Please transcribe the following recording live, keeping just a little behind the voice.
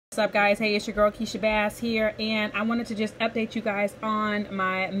What's up, guys? Hey, it's your girl Keisha Bass here, and I wanted to just update you guys on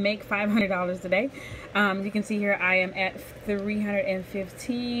my make $500 today. You can see here I am at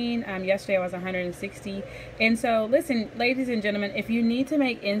 315. Yesterday I was 160. And so listen, ladies and gentlemen, if you need to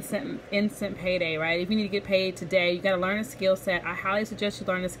make instant payday, right? If you need to get paid today, you got to learn a skill set. I highly suggest you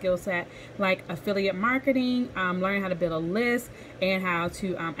learn a skill set like affiliate marketing, learning how to build a list and how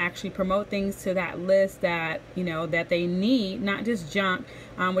to actually promote things to that list that that they need, not just junk,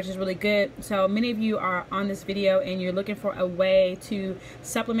 which is really good. So many of you are on this video and you're looking for a way to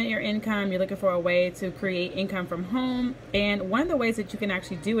supplement your income. You're looking for a way to create income from home, and one of the ways that you can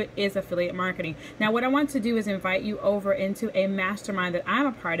actually do it is affiliate marketing. Now what I want to do is invite you over into a mastermind that I'm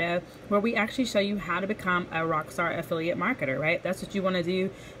a part of, where we actually show you how to become a rockstar affiliate marketer, right? That's what you want to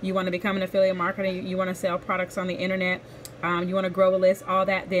do. You want to become an affiliate marketer. You want to sell products on the internet. You want to grow a list, all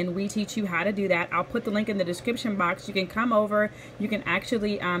that. Then we teach you how to do that. I'll put the link in the description box. You can come over. You can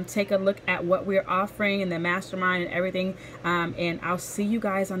actually take a look at what we're offering in the mastermind and everything. And I'll see you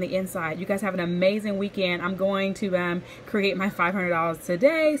guys on the inside. You guys have an amazing weekend. I'm going to create my $500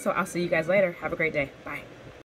 today. So I'll see you guys later. Have a great day. Bye.